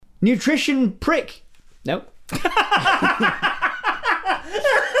Nutrition prick. Nope.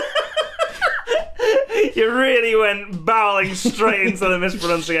 You really went barreling straight into the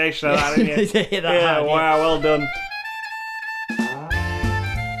mispronunciation of that, didn't you? Yeah, wow, well done.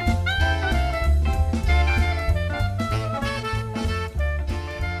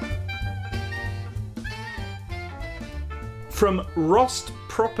 From Rost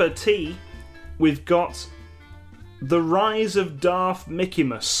Property, we've got The Rise of Darth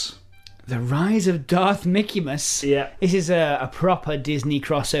Mickeymus. The Rise of Darth Mickeymus. Yeah. This is a proper Disney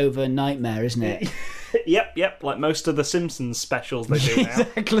crossover nightmare, isn't it? Yep, like most of the Simpsons specials they do now.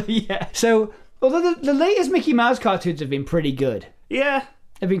 Exactly, yeah. So, although the latest Mickey Mouse cartoons have been pretty good. Yeah.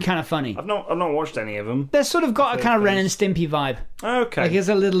 They've been kind of funny. I've not watched any of them. They've sort of got a kind of Ren and Stimpy vibe. Okay. Like, it's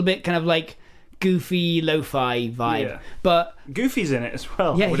a little bit kind of like goofy, lo-fi vibe. Yeah. But Goofy's in it as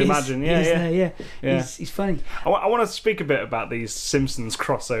well, yeah, I would imagine. Yeah. He's funny. I want to speak a bit about these Simpsons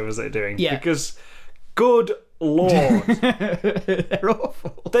crossovers that they're doing. Yeah. Because, good lord. They're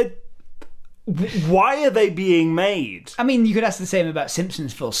awful. Why are they being made? I mean, you could ask the same about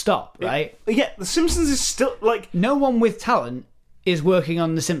Simpsons full stop, right? Yeah, The Simpsons is still, like... No one with talent is working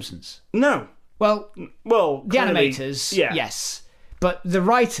on The Simpsons. No. Well, the clearly, animators, yeah. yes. But the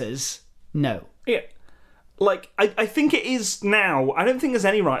writers, no. Yeah. Like, I think it is now... I don't think there's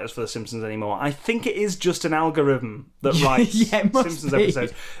any writers for The Simpsons anymore. I think it is just an algorithm that writes Yeah, it must Simpsons be.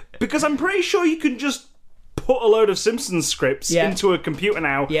 episodes. Because I'm pretty sure you can just put a load of Simpsons scripts into a computer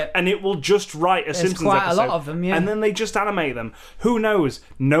now, and it will just write a Simpsons quite episode. a lot of them, yeah. And then they just animate them. Who knows?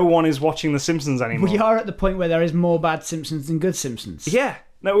 No one is watching The Simpsons anymore. We are at the point where there is more bad Simpsons than good Simpsons. Yeah.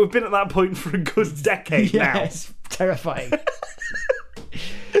 No, we've been at that point for a good decade Yeah, now. it's terrifying.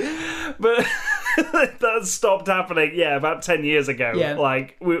 But that stopped happening, about 10 years ago. Yeah.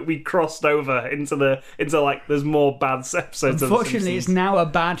 Like, we crossed over into like, there's more bad episodes of The Unfortunately, it's Simpsons. now a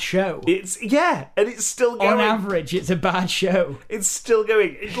bad show. And it's still going. On average, it's a bad show. It's still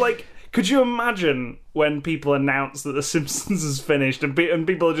going. It's like, could you imagine when people announce that The Simpsons is finished and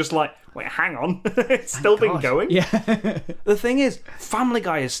people are just like, wait, hang on, it's still been going? Yeah. The thing is, Family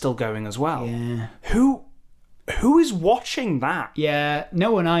Guy is still going as well. Yeah. Who is watching that? Yeah,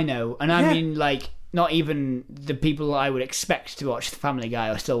 no one I know. And I Yeah. mean, like, not even the people I would expect to watch Family Guy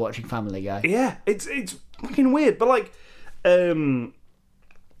are still watching Family Guy. Yeah, it's fucking weird. But like, I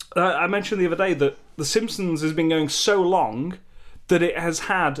mentioned the other day that The Simpsons has been going so long that it has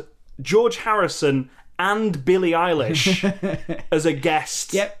had George Harrison and Billie Eilish as a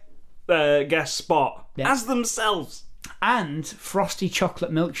guest. Yep. Guest spot as themselves. And Frosty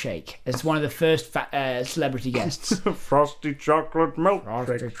Chocolate Milkshake as one of the first celebrity guests. Frosty chocolate milk.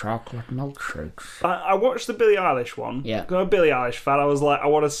 Frosty Chocolate Milkshakes. I watched the Billie Eilish one. Yeah. I'm a Billie Eilish fan. I was like, I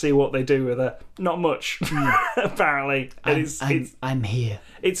want to see what they do with her. Not much, apparently. I'm here.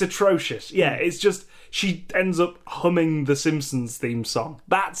 It's atrocious. Yeah, it's just she ends up humming the Simpsons theme song.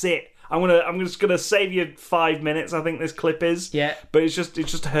 That's it. I'm just gonna save you 5 minutes. I think this clip is. Yeah. But it's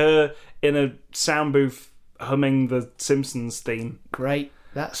just her in a sound booth humming the Simpsons theme. Great.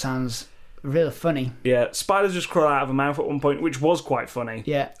 That sounds real funny. Yeah, spiders just crawl out of her mouth at one point, which was quite funny.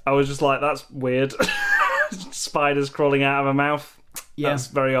 Yeah. I was just like, that's weird. Spiders crawling out of her mouth. Yeah. That's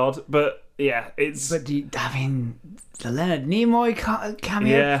very odd. But yeah, it's... But the Leonard Nimoy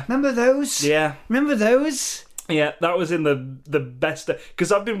cameo. Yeah. Remember those? Yeah. Remember those? Yeah, that was in the best...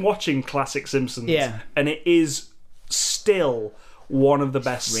 Because I've been watching classic Simpsons. Yeah. And it is still one of the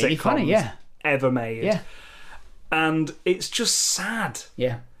best really sitcoms funny, yeah. ever made. Yeah. And it's just sad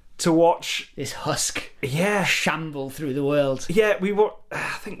Yeah. to watch... This husk. Yeah. Shamble through the world. Yeah,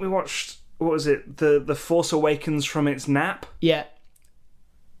 I think we watched... What was it? The Force Awakens from its nap. Yeah.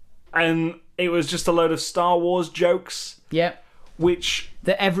 And it was just a load of Star Wars jokes, Yeah. which...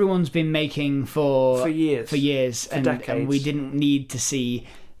 That everyone's been making for years. and decades. we didn't need to see,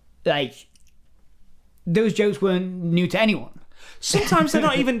 like, those jokes weren't new to anyone. Sometimes they're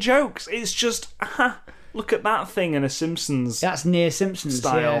not even jokes. It's just, look at that thing in a Simpsons That's near Simpsons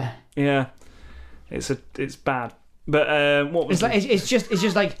style. Yeah. It's bad. But what was It's like it's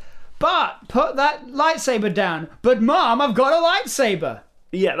just like, but put that lightsaber down. But Mom, I've got a lightsaber.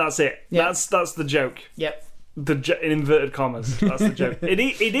 Yeah, that's it. Yeah. That's the joke. Yep. In inverted commas, that's the joke. It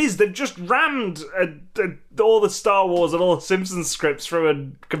is. They've just rammed all the Star Wars and all the Simpsons scripts through a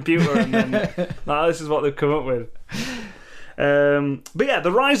computer, and then this is what they've come up with. But yeah,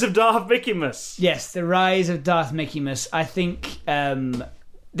 the rise of Darth Mickeymus. Yes, the rise of Darth Mickeymus. I think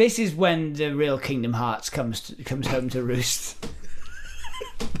this is when the real Kingdom Hearts comes home to roost.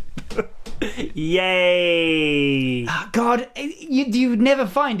 Yay! God, you'd never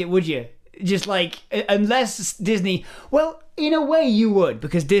find it, would you? Just like, unless Disney... Well, in a way you would,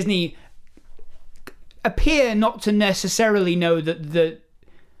 because Disney appear not to necessarily know that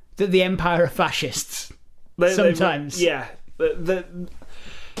the Empire are fascists. Sometimes. Yeah.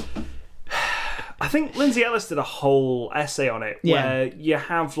 I think Lindsay Ellis did a whole essay on it where you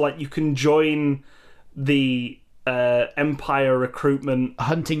have, like, you can join the Empire recruitment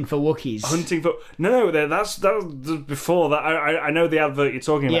hunting for Wookiees. No, that was before that. I know the advert you're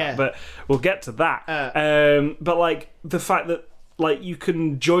talking about, but we'll get to that. But like the fact that like you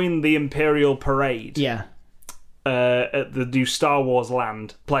can join the Imperial Parade, at the new Star Wars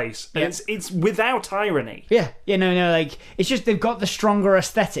Land place, and it's without irony. No, like it's just they've got the stronger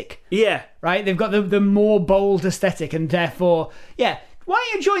aesthetic. Yeah, right. They've got the more bold aesthetic, and therefore, why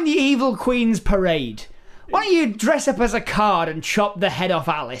don't you join the Evil Queen's parade? Why don't you dress up as a card and chop the head off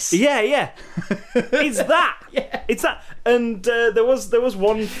Alice? Yeah. It's that. It's that. And there was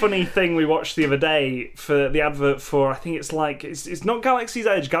one funny thing we watched the other day for the advert for, I think it's not Galaxy's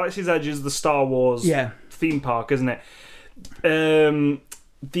Edge. Galaxy's Edge is the Star Wars theme park, isn't it?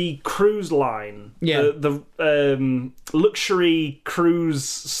 The cruise line, the luxury cruise,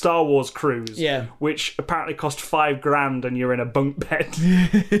 Star Wars cruise, which apparently cost $5,000 and you're in a bunk bed,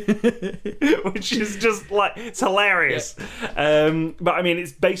 which is just like, it's hilarious. But I mean,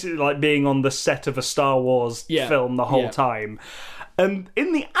 it's basically like being on the set of a Star Wars film the whole time. And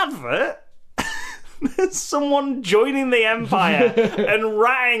in the advert, there's someone joining the Empire and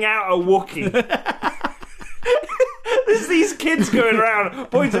ratting out a Wookiee. There's these kids going around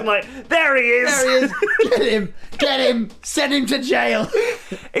pointing like, there he is! There he is! Get him! Send him to jail!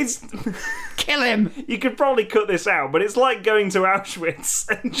 Kill him! You could probably cut this out, but it's like going to Auschwitz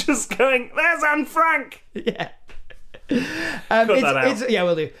and just going, there's Anne Frank! Yeah. Cut that out.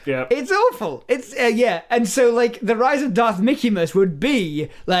 We'll do. Yeah. It's awful. It's, and so, like, the rise of Darth Mickeymas would be,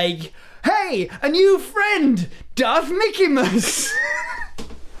 like, hey, a new friend! Darth Mickeymas!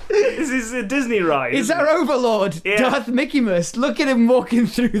 This is a Disney ride. It's our overlord, Darth Mickeymas. Look at him walking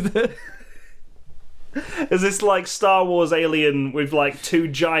through the... Is this like Star Wars alien with like two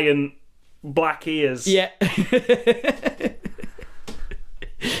giant black ears? Yeah.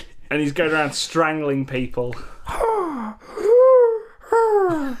 And he's going around strangling people.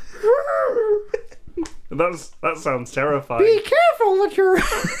 That sounds terrifying. Be careful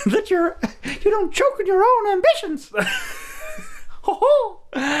that you don't choke on your own ambitions.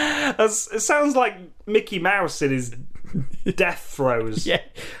 It sounds like Mickey Mouse in his death throes. Yeah.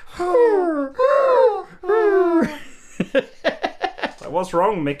 Like, what's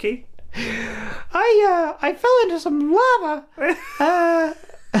wrong, Mickey? I fell into some lava.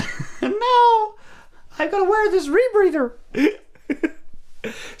 And now I've got to wear this rebreather.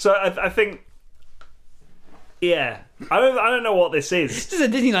 So I think, I don't know what this is. This is a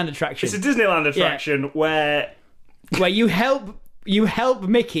Disneyland attraction. It's a Disneyland attraction where you help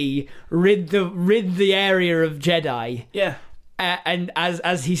Mickey rid the area of Jedi. Yeah. And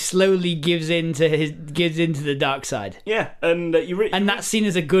as he slowly gives into the dark side. Yeah, and and that's seen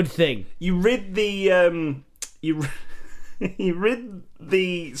as a good thing. You rid the you rid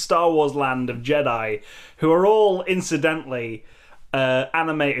the Star Wars land of Jedi, who are all incidentally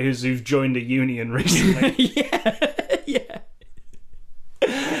animators who've joined a union recently. Yeah.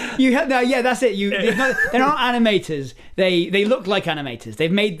 That's it. They're not animators. They look like animators.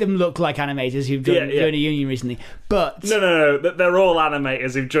 They've made them look like animators who've joined a union recently. But no, they're all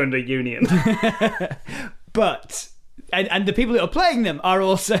animators who've joined a union. But and the people that are playing them are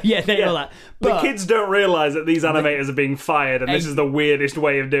also all that. But the kids don't realise that these animators are being fired, and this is the weirdest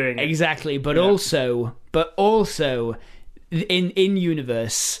way of doing it. Exactly. But also in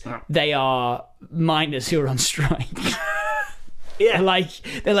universe, they are miners who are on strike. Yeah,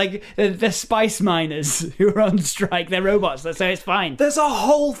 they're spice miners who are on strike. They're robots, so it's fine. There's a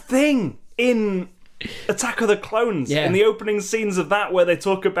whole thing in Attack of the Clones in the opening scenes of that where they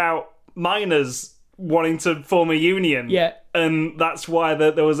talk about miners wanting to form a union. Yeah, and that's why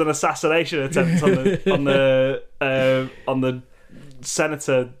there was an assassination attempt on the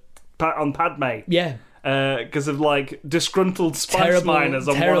senator on Padme. Yeah. Because of like disgruntled spice miners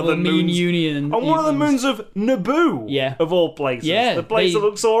on one of the moons, one of the moons of Naboo, of all places. Yeah, the place that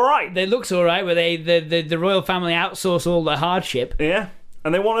looks all right. It looks all right, where the royal family outsource all the hardship. Yeah,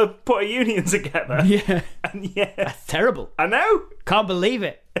 and they want to put a union together. Yeah, and that's terrible. I know, can't believe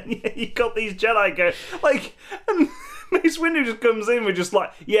it. And you got these Jedi go like, and Mace Windu just comes in with just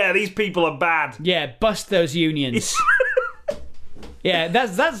like, these people are bad. Yeah, bust those unions. Yeah,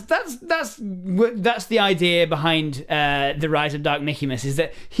 that's the idea behind the Rise of Darth Mickeymas, is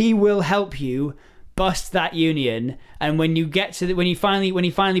that he will help you, bust that Union, and when you get to when he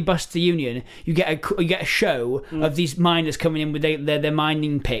finally busts the Union, you get a show of these miners coming in with their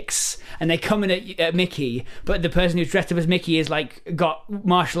mining picks, and they come in at Mickey, but the person who's dressed up as Mickey is like got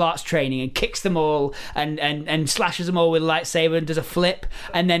martial arts training and kicks them all and slashes them all with a lightsaber and does a flip,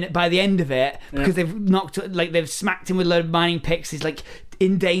 and then by the end of it, because they've smacked him with a load of mining picks, he's like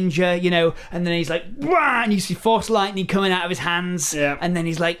in danger, you know, and then he's like, wah, and you see force lightning coming out of his hands, and then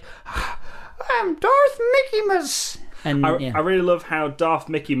he's like, I'm Darth Mickey-Mus. And I really love how Darth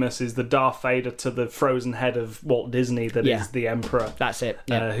Mickey-Mus is the Darth Vader to the frozen head of Walt Disney that is the Emperor. That's it.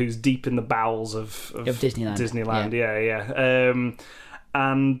 Who's deep in the bowels of Disneyland.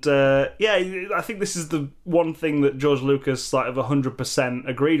 I think this is the one thing that George Lucas like of 100%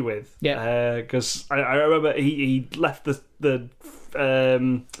 agreed with. Because I remember he left the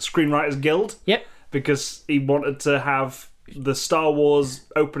Screenwriters Guild. Because he wanted to have the Star Wars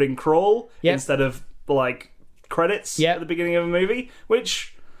opening crawl instead of like credits at the beginning of a movie,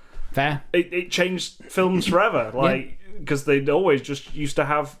 which fair. It changed films forever. Like because they always just used to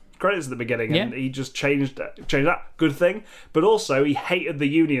have credits at the beginning, and he just changed that. Good thing, but also he hated the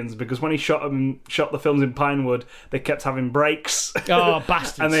unions because when he shot the films in Pinewood, they kept having breaks. Oh,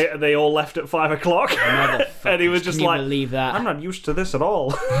 bastards! And they all left at 5 o'clock, and he was just Can you like, believe that? "I'm not used to this at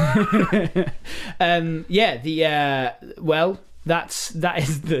all." That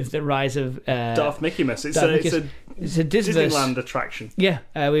is the rise of Darth Mickey-Mus. It's a Disneyland attraction. Yeah,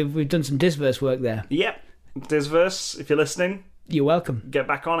 we've done some Disverse work there. Yep, Disverse. If you're listening, you're welcome. Get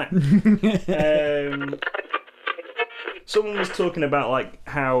back on it. Someone was talking about like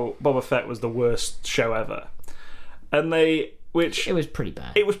how Boba Fett was the worst show ever, and it was pretty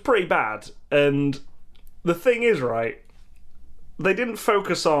bad. It was pretty bad, and the thing is, right, they didn't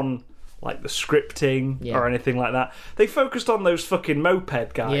focus on like the scripting or anything like that. They focused on those fucking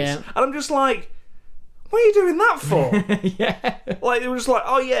moped guys, and I'm just like, what are you doing that for? Like, it was just like,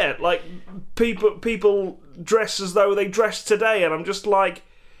 oh yeah, like people dress as though they dressed today, and I'm just like,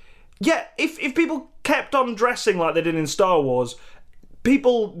 yeah, if people kept on dressing like they did in Star Wars,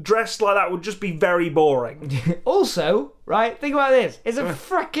 people dressed like that would just be very boring. Also, right, think about this. It's a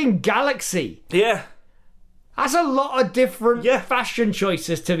freaking galaxy. Yeah. That's a lot of different fashion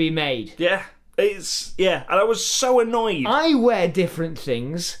choices to be made. Yeah. And I was so annoyed. I wear different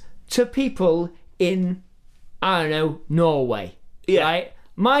things to people in, I don't know, Norway. Yeah. Right?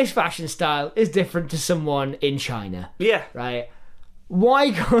 My fashion style is different to someone in China. Yeah. Right?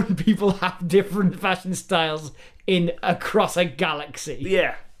 Why can't people have different fashion styles across a galaxy?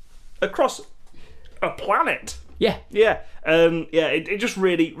 Yeah. Across a planet. Yeah. Yeah. It just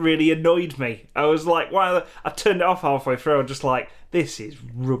really, really annoyed me. I was like, wow, I turned it off halfway through. I'm just like, this is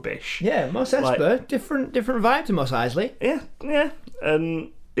rubbish. Yeah, Mos Espa, different vibe to Mos Eisley. Yeah. And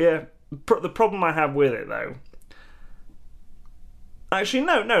the problem I have with it though. Actually,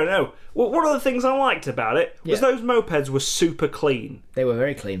 no. One of the things I liked about it was those mopeds were super clean. They were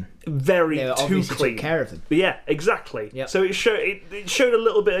very clean. They too clean. Took care of them. Yeah, exactly. Yep. So it showed a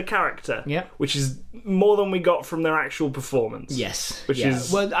little bit of character. Yeah. Which is more than we got from their actual performance. Yes. Which is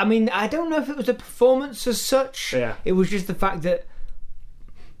well, I mean, I don't know if it was the performance as such. Yeah. It was just the fact that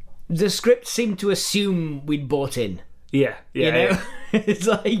the script seemed to assume we'd bought in. Yeah. You know? It's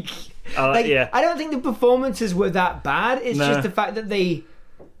like. I don't think the performances were that bad. It's just the fact that they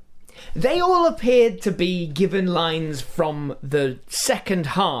all appeared to be given lines from the second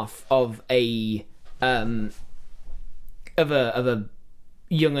half of a young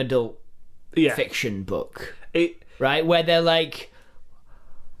adult fiction book, right? Where they're like,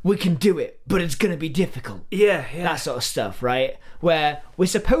 we can do it, but it's going to be difficult. Yeah. That sort of stuff, right? Where we're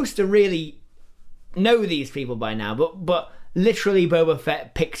supposed to really know these people by now, but literally Boba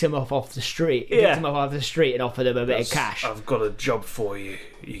Fett picked him up off the street. Picked him up off the street and offered him a bit of cash. I've got a job for you.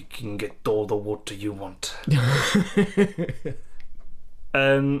 You can get all the water you want.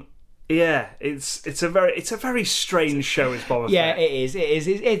 It's a very strange show. Is Boba Fett? Yeah, it is.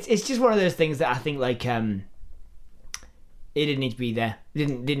 It's just one of those things that I think like it didn't need to be there.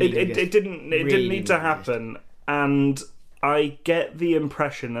 It didn't need to happen. And I get the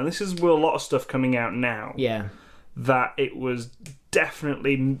impression, and this is with a lot of stuff coming out now. Yeah. That it was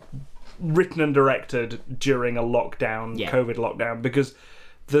definitely written and directed during a lockdown, COVID lockdown, because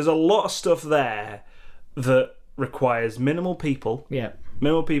there's a lot of stuff there that requires minimal people,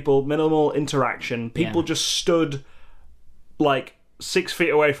 minimal interaction. People just stood like 6 feet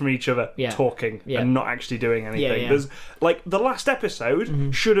away from each other talking and not actually doing anything. There's like the last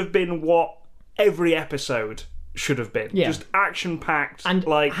episode should have been what every episode should have been. Just action packed and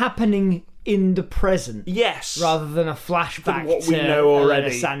like happening in the present. Yes. Rather than a flashback what we to know a load already.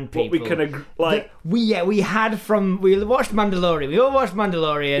 of sand What we people. can like. We watched Mandalorian. We all watched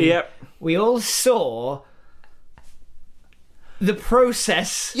Mandalorian. Yep. We all saw the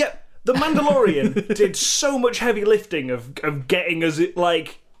process. Yep. The Mandalorian did so much heavy lifting of getting us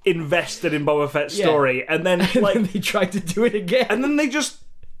like invested in Boba Fett's story, and then like And they tried to do it again. and then they just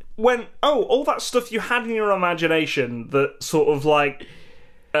went, oh, all that stuff you had in your imagination that sort of like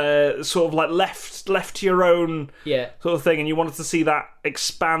left to your own sort of thing, and you wanted to see that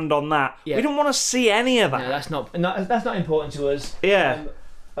expand on that. Yeah. We don't want to see any of that. No, that's not important to us. Yeah.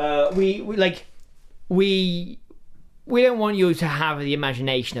 We don't want you to have the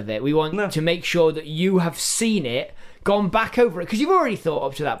imagination of it. We want to make sure that you have seen it, gone back over it, because you've already thought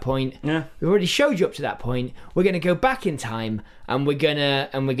up to that point. Yeah. We've already showed you up to that point. We're going to go back in time, and we're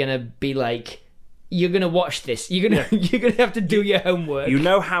gonna be like, you're gonna watch this. You're gonna have to do your homework. You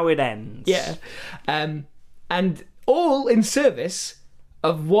know how it ends. Yeah, and all in service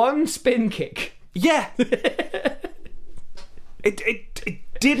of one spin kick. Yeah. It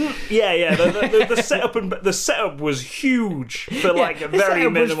didn't. Yeah. The setup was huge for like a very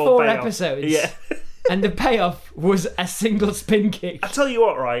minimal was 4 payoff. episodes. Yeah. And the payoff was a single spin kick. I tell you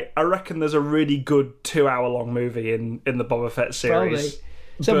what, right? I reckon there's a really good 2-hour-long movie in the Boba Fett series. Probably.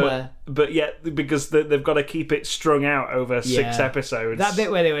 Somewhere. But yeah, because they've got to keep it strung out over 6 episodes. That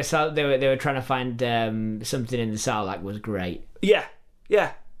bit where they were trying to find something in the Sarlacc was great. Yeah.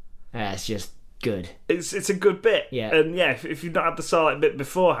 It's just good. It's a good bit. Yeah. And yeah, if you'd not had the Sarlacc bit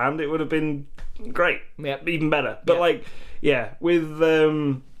beforehand, it would have been great. Yep. Even better. But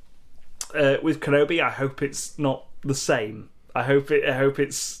with Kenobi, I hope it's not the same. I hope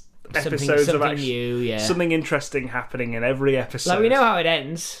it's episodes something of new, something interesting happening in every episode. Like, we know how it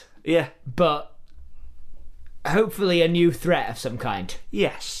ends. Yeah. But hopefully a new threat of some kind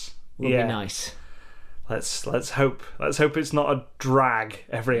Yes. will be nice. Let's hope it's not a drag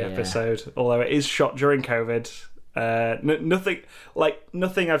every episode. Although it is shot during COVID.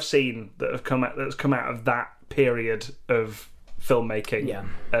 Nothing I've seen that's come out of that period of filmmaking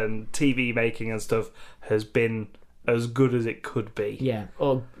and TV making and stuff has been as good as it could be. Yeah,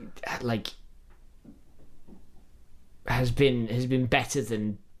 or like has been better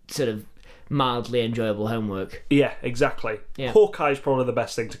than sort of mildly enjoyable homework. Yeah, exactly. Yeah. Hawkeye's probably the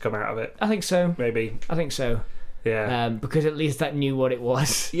best thing to come out of it. I think so. Maybe. I think so. Yeah. Because at least that knew what it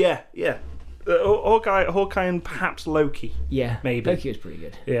was. Yeah. Hawkeye and perhaps Loki. Yeah. Maybe. Loki was pretty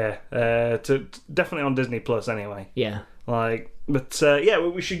good. Yeah. Definitely on Disney Plus anyway. Yeah. We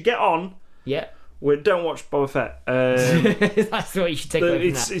should get on. Yeah. We don't watch Boba Fett. That's what you should take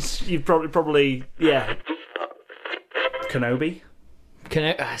away from that. It's you've probably Kenobi.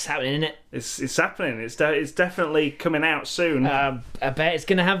 It's happening, isn't it? It's happening. It's definitely coming out soon. I bet it's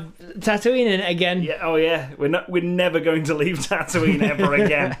gonna have Tatooine in it again. Yeah. Oh yeah. We're never going to leave Tatooine ever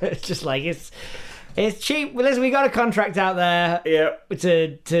again. It's just like it's cheap. Well, listen, we got a contract out there. Yeah.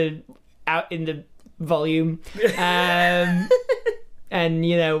 To out in the volume. And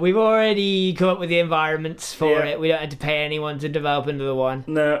we've already come up with the environments for it. We don't have to pay anyone to develop another one.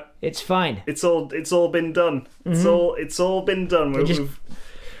 No, it's fine. It's all been done. Mm-hmm. It's all been done.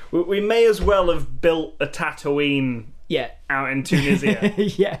 We may as well have built a Tatooine. Out in Tunisia.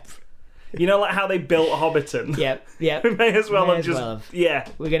 Yeah. You know, like how they built Hobbiton. Yeah. We may as well have. Yeah.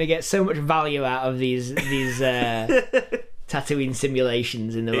 We're gonna get so much value out of these Tatooine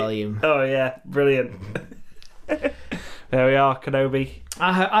simulations in the volume. Oh yeah, brilliant. There we are, Kenobi.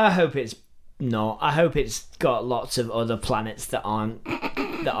 I hope it's not. I hope it's got lots of other planets that aren't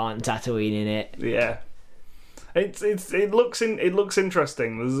Tatooine in it. Yeah, it looks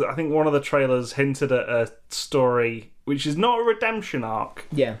interesting. I think one of the trailers hinted at a story which is not a redemption arc.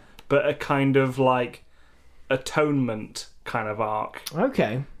 Yeah, but a kind of like atonement kind of arc.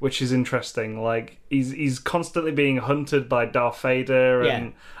 Okay, which is interesting. Like he's constantly being hunted by Darth Vader,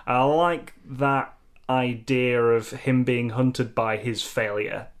 and I like that idea of him being hunted by his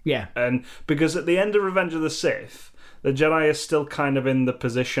failure. Yeah. And because at the end of Revenge of the Sith, the Jedi are still kind of in the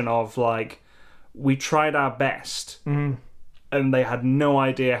position of like, we tried our best, and they had no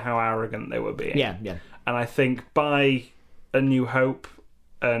idea how arrogant they were being. Yeah. And I think by A New Hope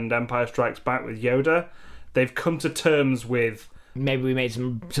and Empire Strikes Back with Yoda, they've come to terms with, maybe we made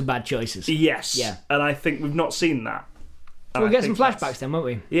some bad choices. Yes. Yeah. And I think we've not seen that. We'll get some flashbacks then, won't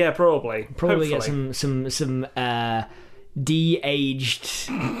we? Yeah, probably. Probably get some de-aged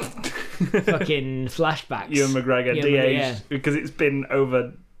fucking flashbacks. Ewan McGregor, de-aged, because it's been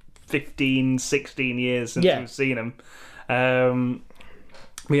over 15, 16 years since we've seen him.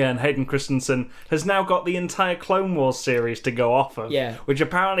 Yeah, and Hayden Christensen has now got the entire Clone Wars series to go off of. Yeah. Which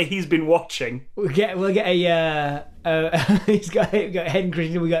apparently he's been watching. We'll get a he's got Hayden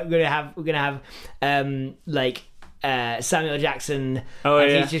Christensen. We're gonna have Samuel Jackson. Oh,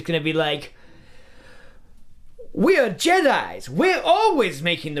 and yeah. he's just gonna be like, we're Jedis. We're always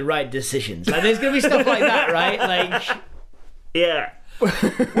making the right decisions. Like, there's gonna be stuff like that, right? Like, Yeah.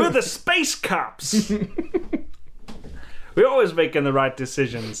 We're the space cops. We're always making the right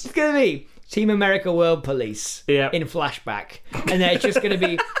decisions. it's gonna be Team America World Police in flashback, and then it's just gonna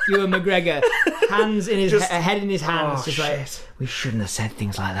be Ewan McGregor, hands in his head in his hands, like, we shouldn't have said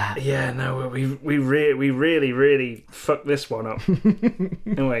things like that. Yeah, no, we really fucked this one up.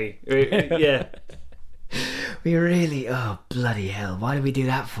 Anyway, yeah. We really, oh bloody hell! Why did we do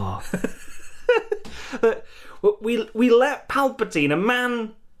that for? But we let Palpatine, a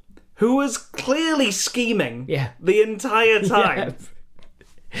man who was clearly scheming the entire time,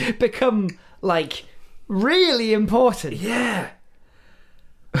 become like really important. Yeah.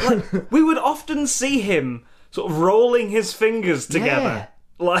 Like, we would often see him sort of rolling his fingers together,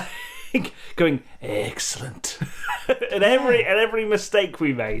 like going, excellent. and every mistake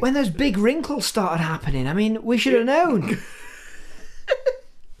we made. When those big wrinkles started happening, I mean, we should have known.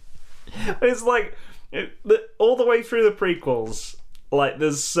 It's like all the way through the prequels, like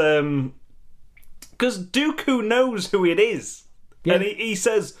there's because Dooku knows who it is, and he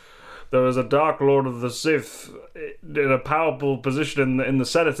says there is a Dark Lord of the Sith in a powerful position in the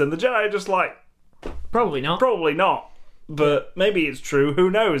Senate, and the Jedi are just like, Probably not. but maybe it's true. Who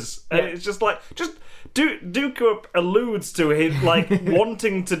knows? And it's just like Dooku alludes to him like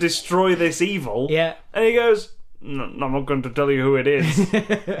wanting to destroy this evil, and he goes, no, I'm not going to tell you who it is.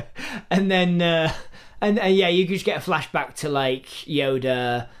 And then you just get a flashback to like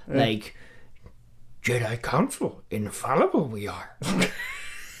Yoda, like, Jedi Council, infallible we are.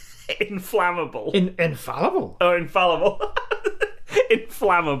 Inflammable. Infallible. Oh, infallible.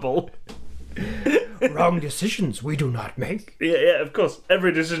 Inflammable. Wrong decisions we do not make. Yeah, of course.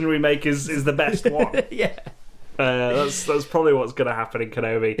 Every decision we make is the best one. Yeah. That's probably what's going to happen in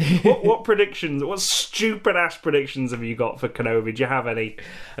Kenobi. What predictions? What stupid ass predictions have you got for Kenobi? Do you have any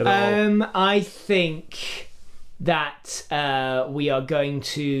at all? I think that there's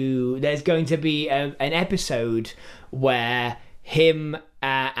going to be an episode where him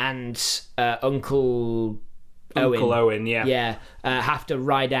and Uncle Owen, have to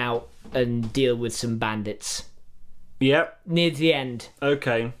ride out and deal with some bandits. Yep. Near the end.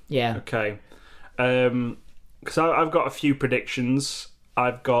 Okay. Yeah. Okay. Because I've got a few predictions.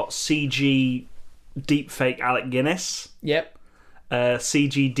 I've got CG deepfake Alec Guinness. Yep.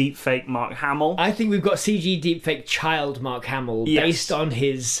 CG deepfake Mark Hamill. I think we've got CG deepfake child Mark Hamill based on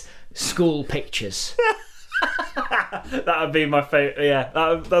his school pictures. That would be my favorite.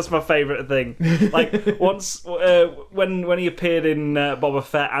 Yeah, that's my favorite thing. Like once when he appeared in Boba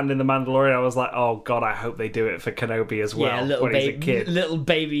Fett and in The Mandalorian, I was like, oh god, I hope they do it for Kenobi as well. Yeah, when he's a kid, little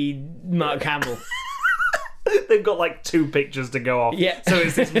baby Mark Hamill. They've got like 2 pictures to go off. Yeah. So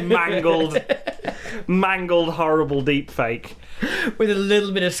it's this mangled, horrible deep fake with a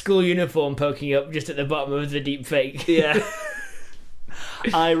little bit of school uniform poking up just at the bottom of the deep fake. Yeah.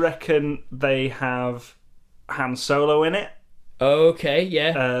 I reckon they have Han Solo in it. Okay,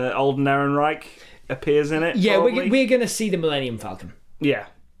 yeah. Alden Ehrenreich appears in it. Yeah, probably. we're going to see the Millennium Falcon. Yeah.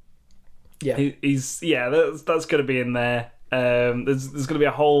 Yeah. That's going to be in there. There's going to be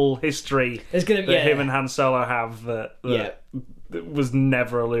a whole history that him and Han Solo have that was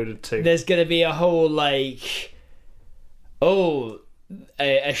never alluded to. There's going to be a whole like,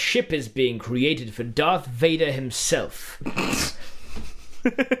 a ship is being created for Darth Vader himself.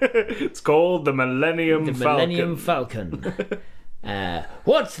 It's called the Millennium Falcon. Millennium Falcon.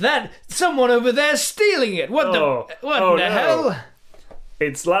 What's that? Someone over there stealing it. What the hell?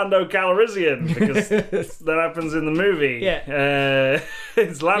 It's Lando Calrissian, because that happens in the movie. Yeah.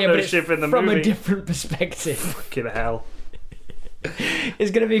 It's Lando's ship in the movie. From a different perspective. Fucking hell. It's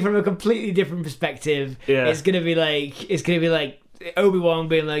going to be from a completely different perspective. Yeah. It's going to be like Obi-Wan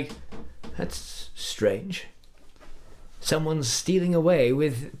being like, that's strange. Someone's stealing away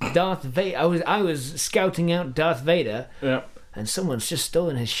with Darth Vader. I was scouting out Darth Vader. Yeah. And someone's just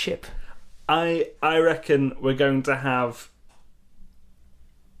stolen his ship. I reckon we're going to have...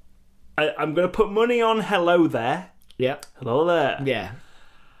 I'm going to put money on hello there. Yeah. Hello there. Yeah.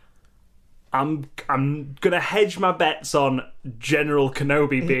 I'm going to hedge my bets on General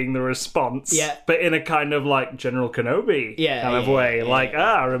Kenobi being the response. Yeah. But in a kind of like General Kenobi kind of way.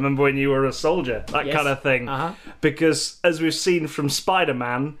 I remember when you were a soldier. That kind of thing. Uh-huh. Because as we've seen from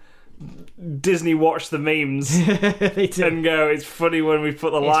Spider-Man, Disney watch the memes They do. and go, it's funny when we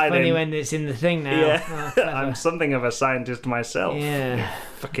put the line It's funny in. when it's in the thing now. Yeah, Oh, clever. I'm something of a scientist myself. Yeah.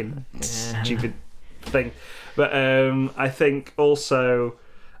 Fucking stupid thing. But I think also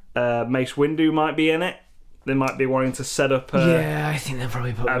Mace Windu might be in it. They might be wanting to set up I think they'll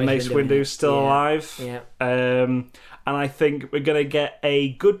probably put Mace Windu's still alive. Yeah. And I think we're going to get a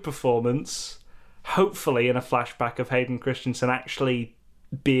good performance, hopefully in a flashback of Hayden Christensen actually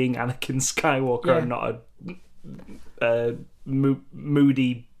being Anakin Skywalker and not a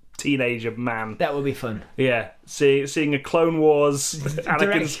moody teenager man. That would be fun. Yeah, seeing a Clone Wars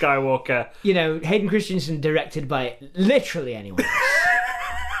Anakin Skywalker. You know, Hayden Christensen directed by literally anyone.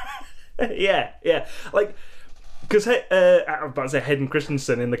 Yeah. Like, because I was about to say Hayden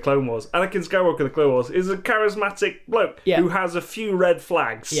Christensen in the Clone Wars. Anakin Skywalker in the Clone Wars is a charismatic bloke who has a few red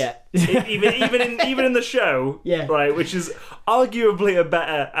flags. Yeah. even in the show. Yeah. Right, which is arguably a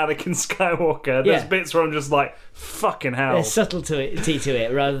better Anakin Skywalker. There's bits where I'm just like, fucking hell. There's subtlety to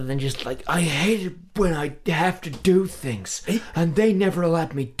it rather than just like, I hate it when I have to do things and they never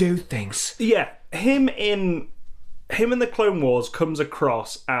let me do things. Yeah, him in the Clone Wars comes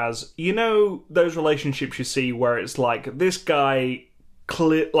across as, you know, those relationships you see where it's like, this guy,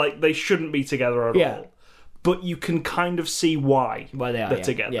 like, they shouldn't be together at all. But you can kind of see why they're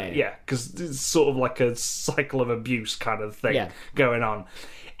together. Yeah, because it's sort of like a cycle of abuse kind of thing going on.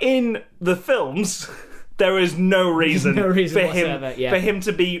 In the films, there is no reason, for him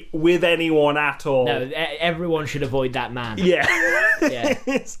to be with anyone at all. No, everyone should avoid that man. Yeah.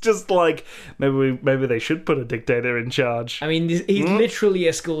 It's just like, maybe they should put a dictator in charge. I mean, he's literally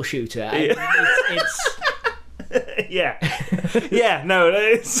a school shooter. And it's Yeah, no,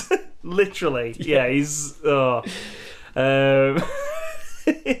 it's literally. Yeah, he's.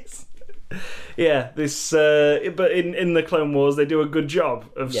 This. But in the Clone Wars, they do a good job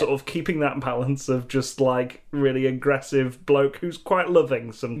of sort of keeping that balance of just like really aggressive bloke who's quite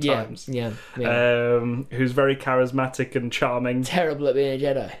loving sometimes. Yeah. Who's very charismatic and charming. Terrible at being a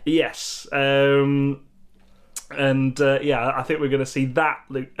Jedi. Yes. I think we're going to see that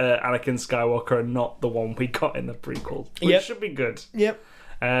Anakin Skywalker and not the one we got in the prequel, which should be good. Yep.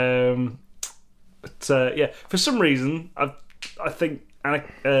 For some reason, I think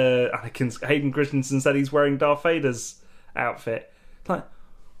Hayden Christensen said he's wearing Darth Vader's outfit. Like,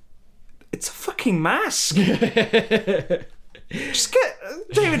 it's a fucking mask. Just get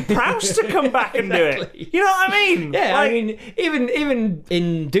David Prowse to come back and do it. You know what I mean? Yeah, like, I mean, even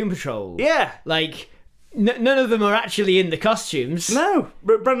in Doom Patrol. Yeah. Like, none of them are actually in the costumes. No,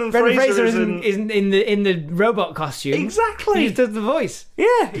 but Brendan Fraser isn't in the robot costume. Exactly. He just does the voice.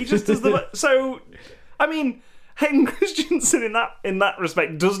 Yeah, he just does the. So, I mean, Hayden Christensen in that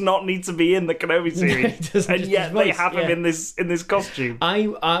respect does not need to be in the Kenobi series, and yet they have him in this costume.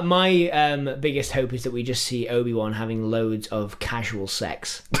 My biggest hope is that we just see Obi-Wan having loads of casual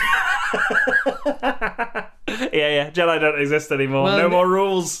sex. Yeah. Jedi don't exist anymore. Well, no more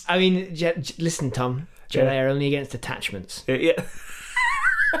rules. I mean, listen, Tom. Jedi are only against attachments. Yeah.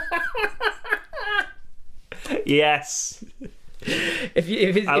 Yes. If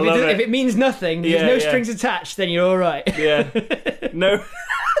it means nothing, there's no strings attached, then you're all right. Yeah. No.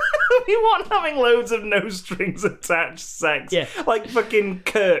 We want having loads of no strings attached sex. Yeah. Like fucking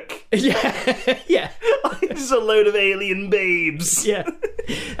Kirk. Yeah. Like just a load of alien babes. Yeah.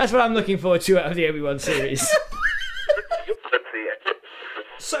 That's what I'm looking forward to out of the Obi-Wan series.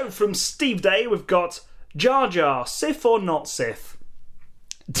 So from Steve Day, we've got Jar Jar, Sith or not Sith?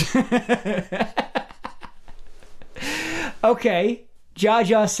 Okay, Jar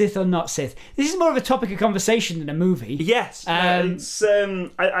Jar, Sith or not Sith? This is more of a topic of conversation than a movie. Yes. It's.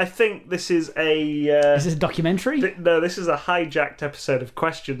 I think this is a. Is this a documentary? No, this is a hijacked episode of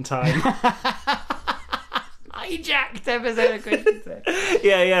Question Time. Hijacked episode of Question Time.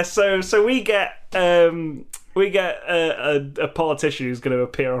 Yeah. So we get. We get a politician who's going to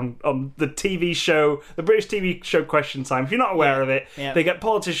appear on the TV show, the British TV show Question Time. If you're not aware of it, they get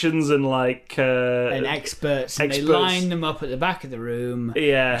politicians and like and experts, and they line them up at the back of the room.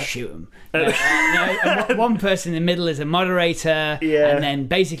 Yeah, and shoot them. And one person in the middle is a moderator, and then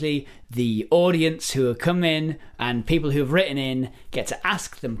basically the audience who have come in and people who have written in get to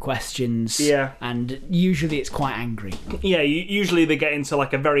ask them questions. Yeah, and usually it's quite angry. Yeah, usually they get into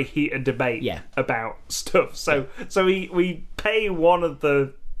like a very heated debate. About stuff. So we pay one of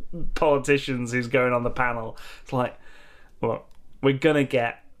the politicians who's going on the panel. It's like, well, we're gonna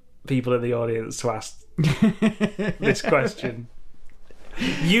get people in the audience to ask this question.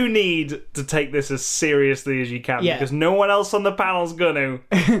 You need to take this as seriously as you can because no one else on the panel's gonna.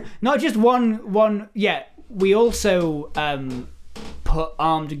 Not just one. Yeah, we also put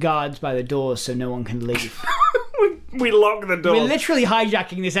armed guards by the doors so no one can leave. We lock the door. We're literally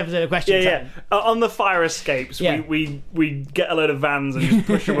hijacking this episode of Question Time. On the fire escapes, we get a load of vans and just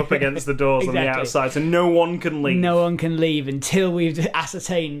push them up against the doors on the Exactly. outside, so no one can leave. No one can leave until we've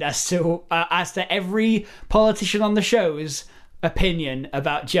ascertained as to every politician on the show's opinion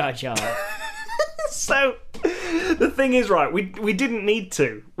about Jar Jar. So the thing is, right, we didn't need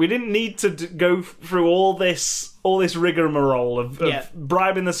to. We didn't need to go through all this rigmarole of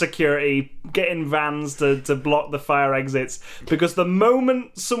bribing the security, getting vans to block the fire exits, because the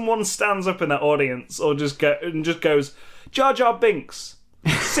moment someone stands up in that audience or just goes, Jar Jar Binks,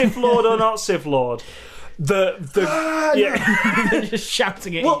 Sith Lord or not Sith Lord, They're just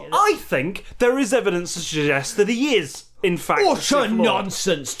shouting at Well, you. I think there is evidence to suggest that he is, in fact, a Utter Sith Lord.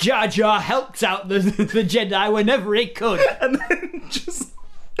 nonsense! Jar Jar helped out the Jedi whenever he could. And then just...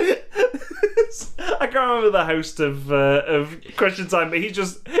 I can't remember the host of Question Time, but he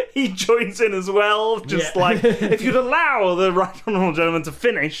joins in as well, just like, if you'd allow the right honourable gentleman to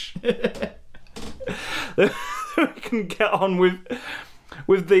finish, we can get on with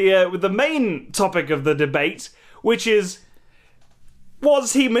the main topic of the debate, which is,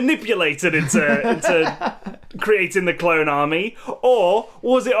 was he manipulated into creating the clone army, or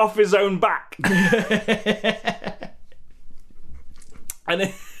was it off his own back?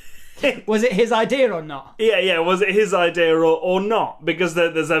 And Was it his idea or not? yeah, was it his idea or not? Because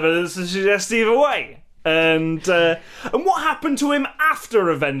there's evidence to suggest either way. And what happened to him after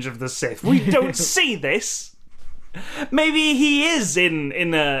Revenge of the Sith? We don't see this. Maybe he is in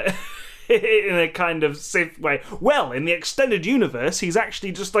a in a kind of Sith way. Well, in the extended universe, he's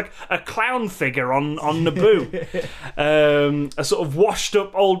actually just like a clown figure on Naboo, a sort of washed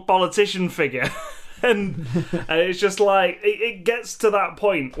up old politician figure. And it's just like it gets to that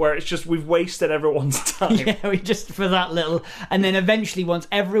point where it's just we've wasted everyone's time. Yeah, we just for that little, and then eventually, once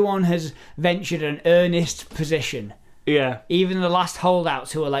everyone has ventured an earnest position, even the last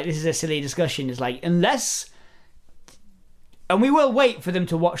holdouts who are like, "This is a silly discussion," is like, unless, and we will wait for them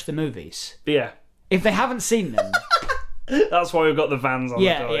to watch the movies. Yeah, if they haven't seen them. That's why we've got the vans on the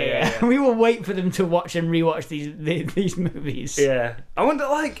door. Yeah. We will wait for them to watch and rewatch these movies. Yeah, I wonder,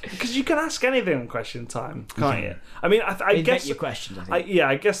 like, because you can ask anything on Question Time, can't you? I mean, I They guess vet your questions. I think.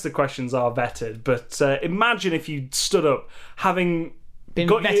 I guess the questions are vetted, but imagine if you stood up having Been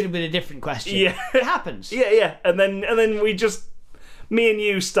got vetted with a different question. Yeah. It happens. Yeah, and then we just, me and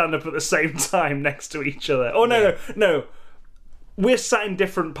you stand up at the same time next to each other. Oh no. We're sat in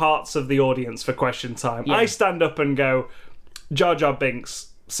different parts of the audience for Question Time. Yeah. I stand up and go, Jar Jar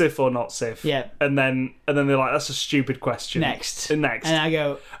Binks, Sith or not Sith? Yeah. And then they're like, that's a stupid question. Next. And I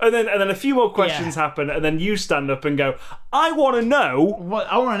go, And then a few more questions happen, and then you stand up and go, I want to know.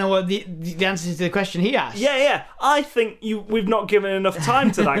 I want to know what the answer to the question he asked. Yeah. I think we've not given enough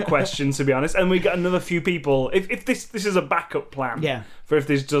time to that question, to be honest, and we get another few people. If this is a backup plan. Yeah. For if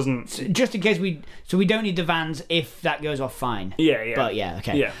this doesn't. Just in case we don't need the vans if that goes off fine. Yeah. But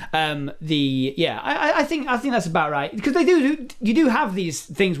okay. Yeah. I think that's about right, because you do have these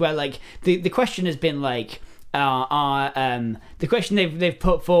things where like the question has been like the question they've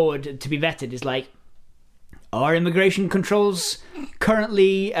put forward to be vetted is like, are immigration controls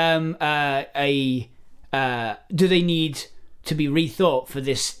currently do they need to be rethought for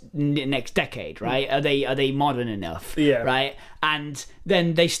this next decade, right? Are they modern enough? Yeah. Right? And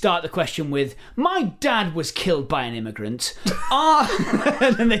then they start the question with, my dad was killed by an immigrant.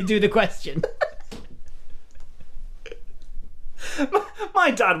 And then they do the question. My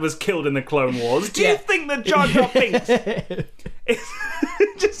dad was killed in the Clone Wars. Do you think that Jar Jar Binks is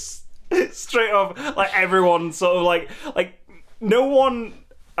just straight off, like, everyone sort of like no one...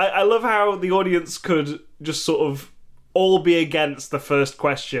 I love how the audience could just sort of all be against the first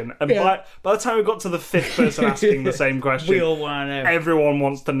question, and by the time we got to the fifth person asking the same question, We all want to know. everyone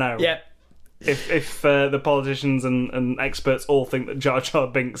wants to know. Yep. If the politicians and experts all think that Jar Jar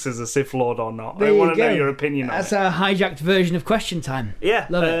Binks is a Sith Lord or not. There I you want to know go. your opinion on That's it. a hijacked version of Question Time. Yeah,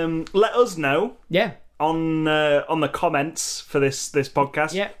 Love it. let us know Yeah. on the comments for this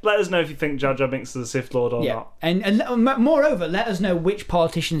podcast. Yeah. Let us know if you think Jar Jar Binks is a Sith Lord or Yeah. not. And moreover, let us know which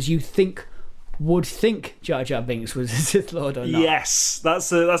politicians you think would think Jar Jar Binks was a Sith Lord or not. Yes,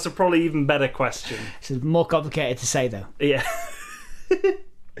 that's a probably even better question. It's more complicated to say, though. Yeah.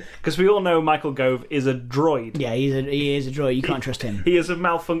 Because we all know Michael Gove is a droid. Yeah, he is a droid. You can't trust him. He is a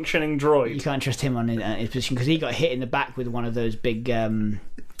malfunctioning droid. You can't trust him on his position, because he got hit in the back with one of those big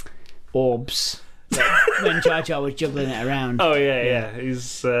orbs when Jar Jar was juggling it around. Oh yeah.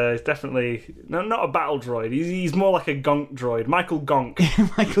 He's definitely not a battle droid. He's more like a gonk droid. Michael Gonk.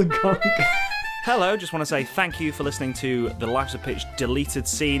 Michael Gonk. Hello, just want to say thank you for listening to The Lives of Pitch deleted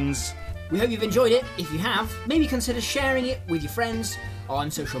scenes. We hope you've enjoyed it. If you have, maybe consider sharing it with your friends on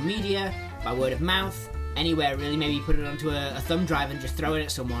social media, by word of mouth, anywhere really. Maybe put it onto a thumb drive and just throw it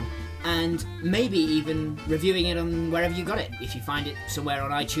at someone. And maybe even reviewing it on wherever you got it. If you find it somewhere on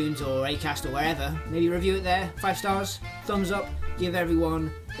iTunes or Acast or wherever, maybe review it there. 5 stars, thumbs up, give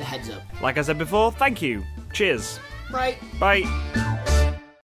everyone the heads up. Like I said before, thank you. Cheers. Right. Bye.